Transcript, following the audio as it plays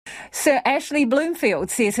Sir Ashley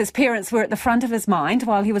Bloomfield says his parents were at the front of his mind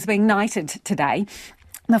while he was being knighted today.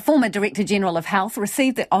 The former Director-General of Health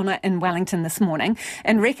received the honour in Wellington this morning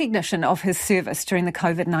in recognition of his service during the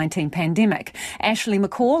COVID-19 pandemic. Ashleigh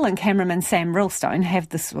McCaull and cameraman Sam Rillstone have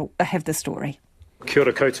the story. Kia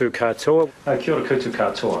ora koutou katoa. Kia ora koutou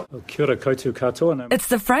katoa. Kia ora koutou katoa. It's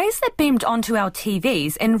the phrase that beamed onto our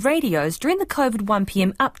TVs and radios during the COVID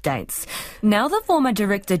 1pm updates. Now the former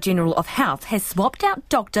Director-General of Health has swapped out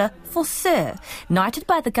Doctor for Sir, knighted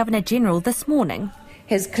by the Governor-General this morning.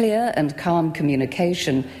 His clear and calm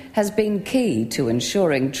communication has been key to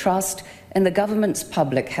ensuring trust in the government's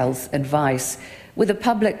public health advice, with the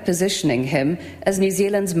public positioning him as New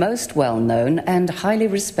Zealand's most well-known and highly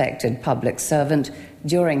respected public servant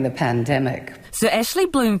during the pandemic. Sir Ashley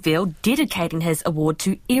Bloomfield dedicating his award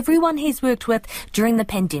to everyone he's worked with during the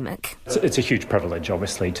pandemic. It's a huge privilege,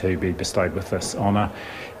 obviously, to be bestowed with this honour,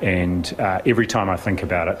 and every time I think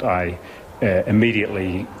about it, I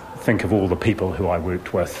immediately think of all the people who I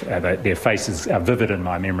worked with. Their faces are vivid in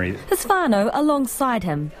my memory. His whānau alongside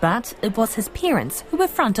him, but it was his parents who were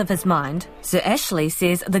front of his mind. Sir Ashley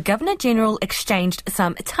says the Governor-General exchanged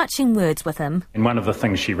some touching words with him. And one of the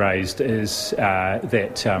things she raised is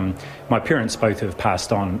that my parents both have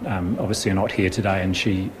passed on, obviously are not here today, and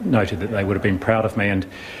she noted that they would have been proud of me. And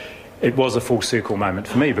it was a full circle moment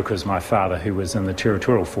for me because my father, who was in the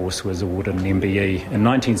Territorial Force, was awarded an MBE in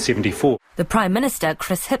 1974. The Prime Minister,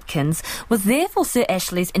 Chris Hipkins, was there for Sir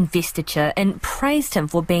Ashley's investiture and praised him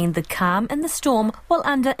for being the calm in the storm while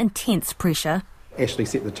under intense pressure. Ashley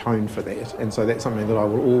set the tone for that, and so that's something that I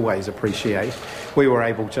will always appreciate. We were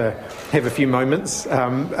able to have a few moments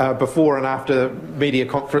before and after media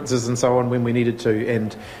conferences and so on when we needed to,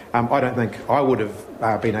 and I don't think I would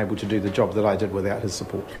have been able to do the job that I did without his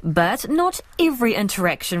support. But not every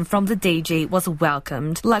interaction from the DG was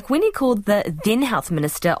welcomed, like when he called the then Health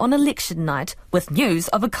Minister on election night with news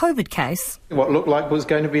of a COVID case. What looked like was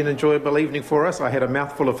going to be an enjoyable evening for us. I had a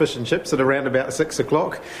mouthful of fish and chips at around about 6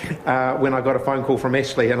 o'clock when I got a phone call from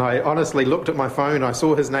Ashley, and I honestly looked at my phone, I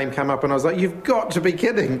saw his name come up and I was like, you've got to be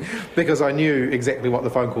kidding, because I knew exactly what the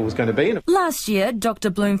phone call was going to be. Last year, Dr.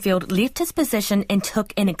 Bloomfield left his position and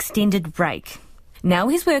took an extended break. Now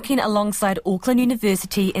he's working alongside Auckland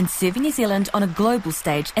University and serving New Zealand on a global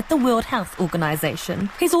stage at the World Health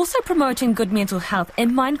Organisation. He's also promoting good mental health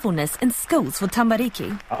and mindfulness in schools for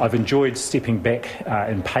tamariki. I've enjoyed stepping back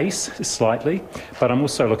in pace slightly, but I'm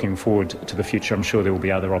also looking forward to the future. I'm sure there will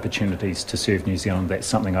be other opportunities to serve New Zealand. That's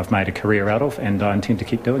something I've made a career out of, and I intend to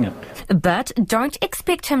keep doing it. But don't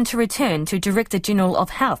expect him to return to Director-General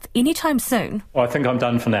of Health anytime soon. I think I'm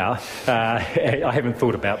done for now. I haven't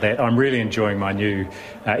thought about that. I'm really enjoying my new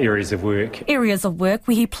areas of work. Areas of work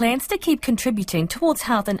where he plans to keep contributing towards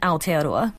health in Aotearoa.